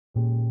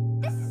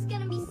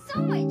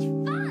much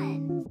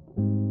fun!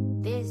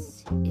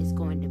 This is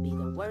going to be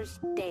the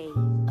worst day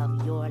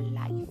of your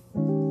life.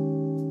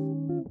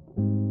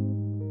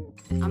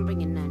 I'm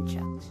bringing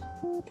nunchucks.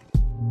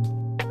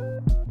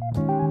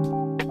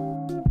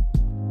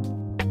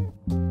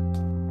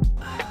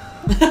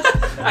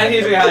 I need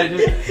to figure out how to do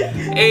it.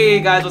 Hey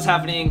guys, what's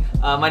happening?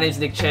 My name is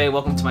Chae.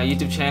 Welcome to my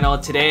YouTube channel.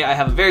 Today I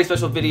have a very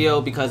special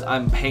video because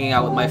I'm hanging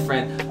out with my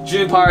friend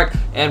June Park,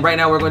 and right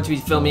now we're going to be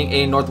filming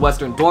a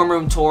Northwestern dorm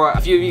room tour. A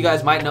few of you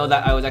guys might know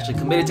that I was actually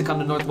committed to come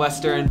to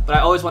Northwestern, but I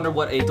always wondered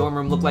what a dorm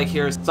room looked like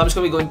here. So I'm just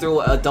going to be going through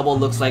what a double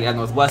looks like at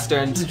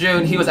Northwestern. This is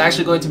June. He was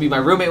actually going to be my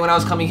roommate when I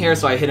was coming here,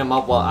 so I hit him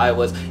up while I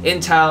was in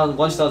town.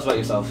 Why don't you tell us about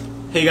yourself?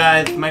 Hey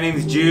guys, my name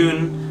is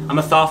June. I'm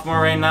a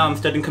sophomore right now. I'm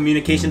studying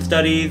communication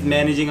studies,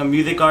 managing a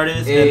music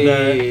artist,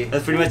 hey. And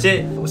that's pretty much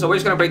it. So we're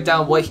just gonna break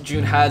down what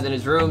June has in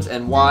his rooms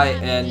and why,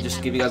 and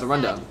just give you guys a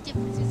rundown.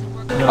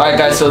 Alright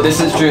guys, so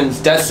this is June's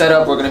desk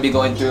setup. We're gonna be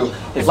going through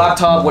his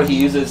laptop, what he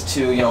uses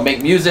to,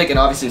 make music and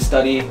obviously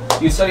study.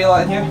 You study a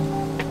lot in here?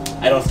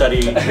 I don't study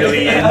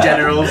really in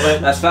general,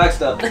 but that's fact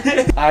stuff.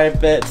 I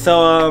bet.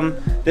 So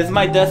this is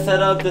my desk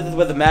setup. This is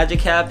where the magic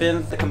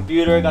happens. The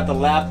computer, got the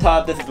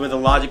laptop. This is where the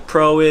Logic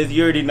Pro is.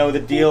 You already know the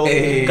deal.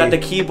 Hey. Got the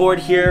keyboard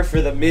here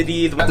for the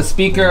MIDIs. Got the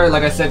speaker.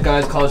 Like I said,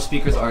 guys, college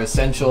speakers are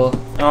essential.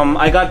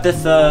 I got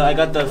this. I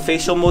got the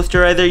facial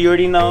moisturizer. You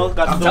already know.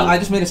 I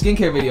just made a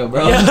skincare video,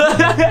 bro.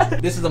 Yeah.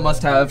 This is a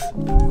must-have.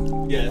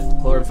 Yes.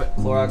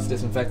 Clorox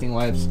disinfecting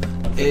wipes.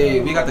 Hey,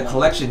 we got the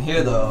collection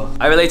here though.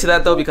 I relate to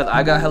that though because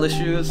I got hella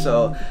shoes.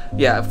 So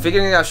yeah,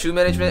 figuring out shoe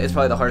management is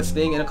probably the hardest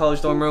thing in a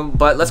college dorm room.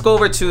 But let's go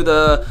over to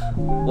the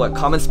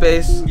common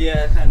space.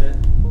 Yeah, kinda.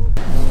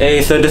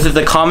 Hey, so this is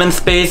the common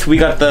space. We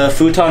got the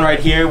futon right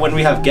here. When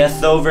we have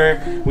guests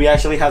over, we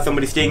actually have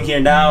somebody staying here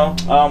now.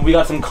 We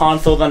got some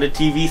consoles on the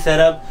TV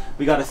setup.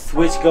 We got a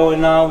Switch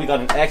going on. We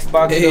got an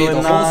Xbox going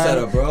on. The whole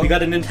setup, bro. We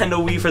got a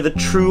Nintendo Wii for the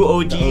true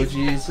OGs.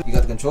 You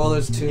got the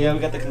controllers too. Yeah, we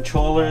got the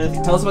controllers.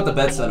 Tell us about the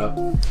bed setup.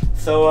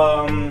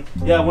 So,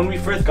 yeah, when we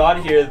first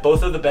got here,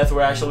 both of the beds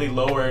were actually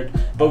lowered,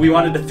 but we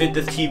wanted to fit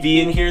this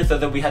TV in here so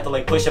that we had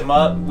to push them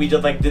up. We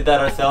just did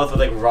that ourselves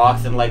with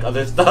rocks and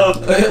other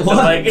stuff. Wait,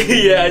 what?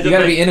 Yeah, just you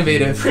gotta be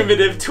innovative.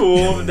 Primitive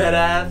tools, that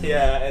ass,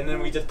 yeah. And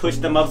then we just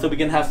pushed them up so we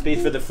can have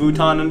space for the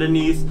futon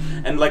underneath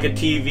and a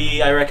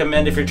TV. I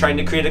recommend if you're trying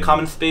to create a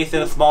common space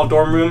in a small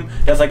dorm room,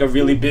 that's a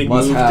really big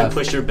move to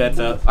push your beds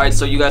up. Alright,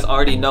 so you guys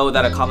already know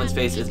that a common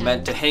space is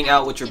meant to hang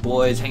out with your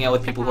boys, hang out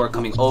with people who are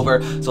coming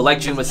over. So like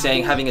June was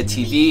saying, having a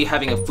TV,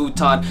 having a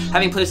futon,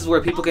 having places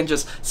where people can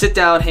just sit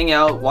down, hang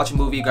out, watch a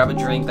movie, grab a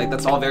drink,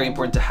 that's all very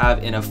important to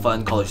have in a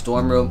fun college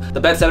dorm room.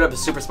 The bed setup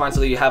is super smart so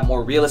that you have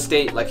more real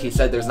estate. Like he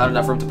said, there's not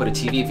enough room to put a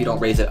TV if you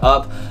don't raise it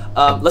up.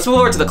 Let's move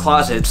over to the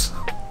closets.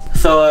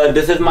 So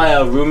this is my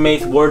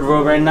roommate's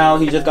wardrobe right now.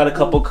 He just got a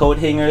couple coat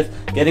hangers.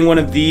 Getting one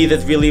of these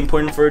is really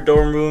important for a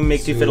dorm room.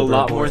 Makes you fit a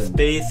lot more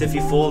space if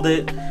you fold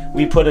it.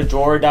 We put a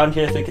drawer down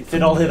here so it can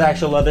fit all his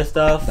actual other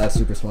stuff. That's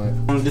super smart.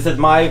 This is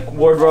my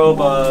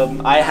wardrobe.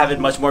 I have it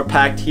much more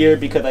packed here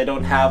because I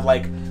don't have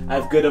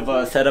as good of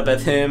a setup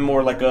as him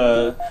or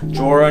a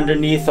drawer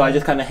underneath, so I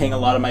just kind of hang a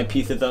lot of my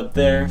pieces up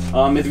there.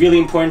 It's really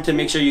important to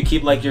make sure you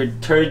keep your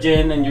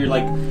detergent and your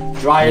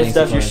dryer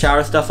stuff, your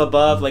shower stuff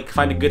above.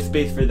 Find a good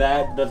space for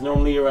that. That's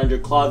normally around your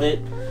closet,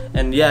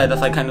 and yeah,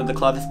 that's kind of the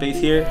closet space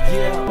here.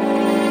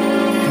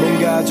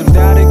 뭔가 좀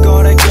다를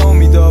거라고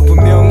믿어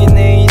분명히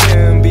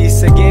내일은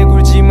비싸게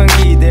굴지만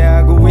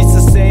기대하고 있어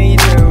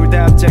세일을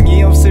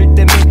답장이 없을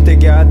때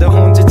밑에가 더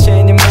혼자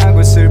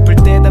체념하고 슬플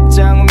때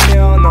답장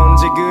오면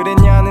언제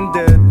그랬냐는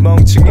듯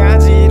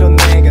멍청하지 이런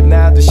내가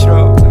나도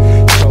싫어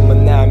처음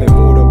만남에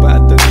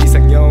물어봤던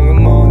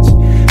이상형은 뭔지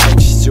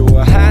혹시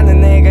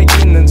좋아하는 애가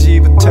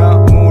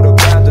있는지부터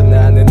물어봐도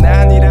나는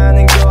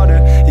아니라는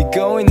거를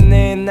잊고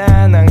있는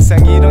난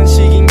항상 이런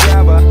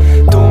식인가 봐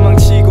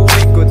도망치고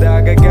있고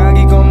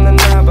다가가기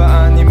겁나나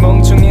봐 아니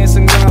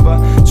멍청해서인가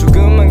봐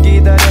조금만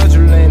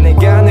기다려줄래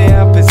내가 내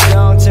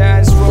앞에서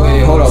자연스러워.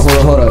 Wait, hold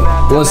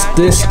up. What's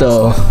this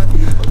though?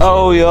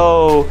 Oh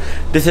yo,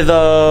 this is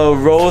a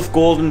rose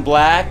gold and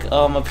black.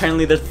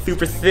 Apparently they're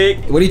super sick.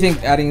 What do you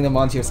think adding them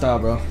onto your style,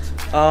 bro?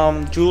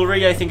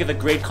 Jewelry I think is a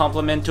great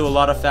compliment to a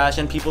lot of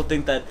fashion. People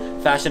think that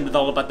fashion is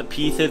all about the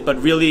pieces, but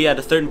really at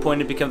a certain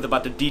point it becomes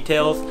about the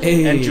details.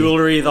 Hey. And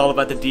jewelry is all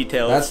about the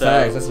details. That's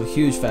facts. That's a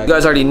huge fact. You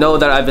guys already know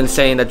that I've been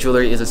saying that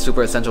jewelry is a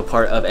super essential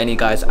part of any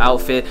guy's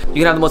outfit. You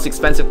can have the most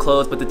expensive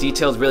clothes, but the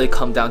details really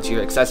come down to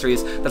your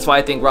accessories. That's why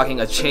I think rocking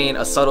a chain,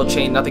 a subtle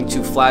chain, nothing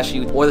too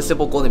flashy, or the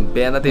simple golden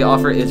band that they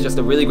offer is just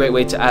a really great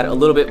way to add a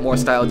little bit more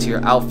style to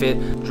your outfit.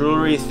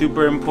 Jewelry is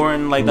super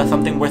important. That's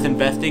something worth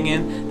investing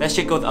in. That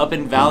shit goes up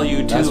in value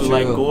too.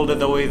 Gold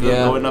is always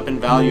going up in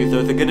value, so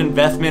it's a good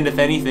investment if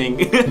anything.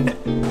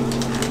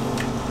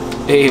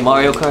 Hey,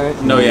 Mario Kart?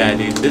 No, yeah,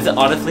 dude.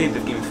 Honestly,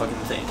 this game is fucking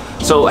insane.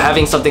 So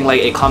having something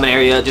like a common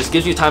area just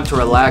gives you time to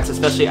relax,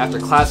 especially after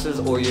classes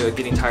or you're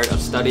getting tired of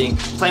studying.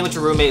 Playing with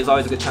your roommate is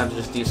always a good time to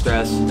just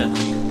de-stress.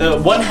 The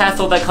one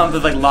hassle that comes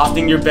with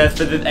lofting your bed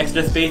for this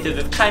extra space is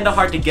it's kind of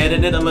hard to get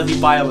in it unless you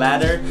buy a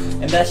ladder,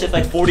 and that's just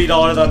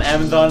 $40 on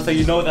Amazon, so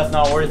you know that's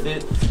not worth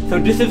it. So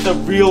this is the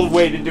real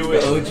way to do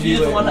it. OG You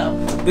just way. wanna,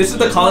 This is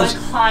the college.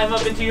 climb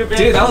up into your bed.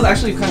 Dude, that was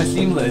actually kind of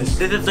seamless.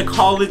 This is the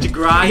college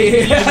grind,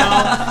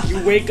 Yeah. you know?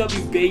 You wake up,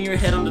 you bang your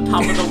head on the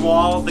top of the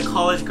wall. The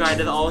college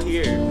grind is all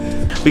here.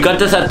 We got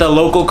this at the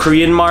local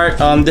Korean mart.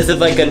 This is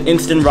like an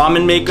instant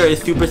ramen maker.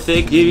 It's super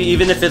sick.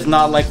 Even if it's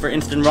not like for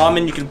instant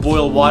ramen, you can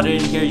boil water in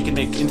here. You can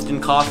make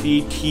instant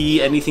coffee,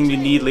 tea, anything you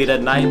need late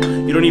at night.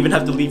 You don't even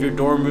have to leave your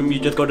dorm room. You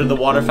just go to the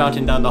water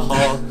fountain down the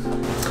hall.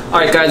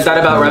 Alright guys, that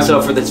about wraps it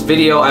up for this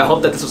video. I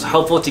hope that this was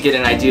helpful to get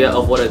an idea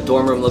of what a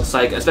dorm room looks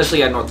like,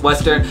 especially at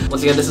Northwestern.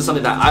 Once again, this is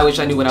something that I wish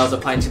I knew when I was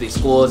applying to these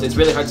schools. It's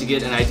really hard to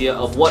get an idea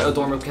of what a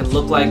dorm room can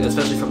look like,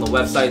 especially from the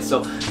website.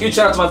 So huge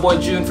shout out to my boy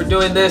June for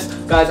doing this.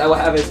 Guys, I will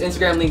have his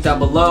Instagram link down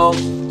below.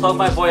 Plug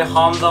my boy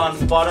Hamza on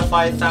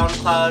Spotify,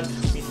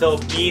 SoundCloud. We sell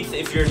beats.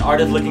 If you're an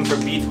artist looking for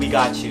beats, we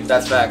got you.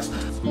 That's facts.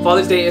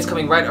 Father's Day is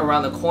coming right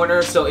around the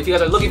corner, so if you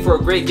guys are looking for a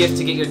great gift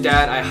to get your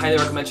dad, I highly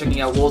recommend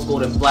checking out Wool's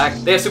Gold and Black.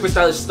 They have super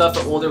stylish stuff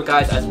for older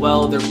guys as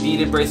well. Their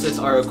beaded bracelets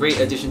are a great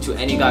addition to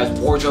any guy's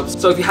wardrobe.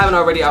 So if you haven't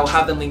already, I will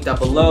have them linked down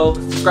below.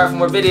 Subscribe for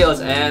more videos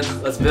and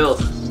let's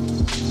build.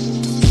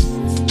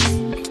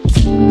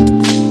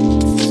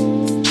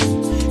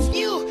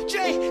 You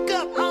drink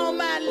up all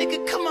my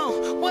liquor, come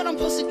on, what I'm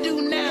supposed to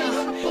do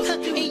now?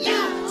 And you